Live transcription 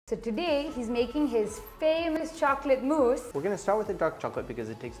So today he's making his famous chocolate mousse. We're going to start with the dark chocolate because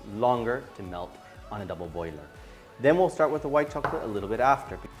it takes longer to melt on a double boiler. Then we'll start with the white chocolate a little bit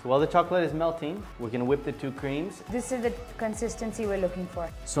after. So while the chocolate is melting, we're going to whip the two creams. This is the consistency we're looking for.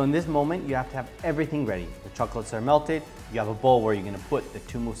 So in this moment, you have to have everything ready. The chocolates are melted. You have a bowl where you're going to put the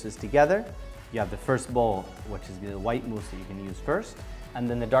two mousses together. You have the first bowl, which is the white mousse that you can use first. And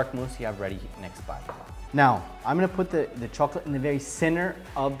then the dark mousse you have ready next by. Now, I'm going to put the chocolate in the very center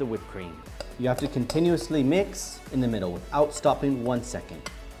of the whipped cream. You have to continuously mix in the middle without stopping 1 second.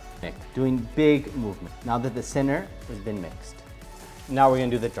 Doing big movement. Now that the center has been mixed. Now we're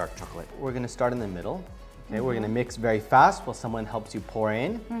going to do the dark chocolate. We're going to start in the middle. Okay, we're going to mix very fast while someone helps you pour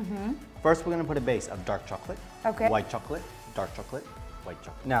in. First, we're going to put a base of dark chocolate, white chocolate, dark chocolate, white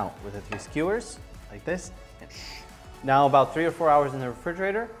chocolate. Now, with the 3 skewers, like this. Now, about 3 or 4 hours in the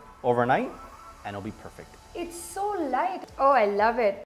refrigerator, overnight, and it'll be perfect. It's so light. Oh, I love it.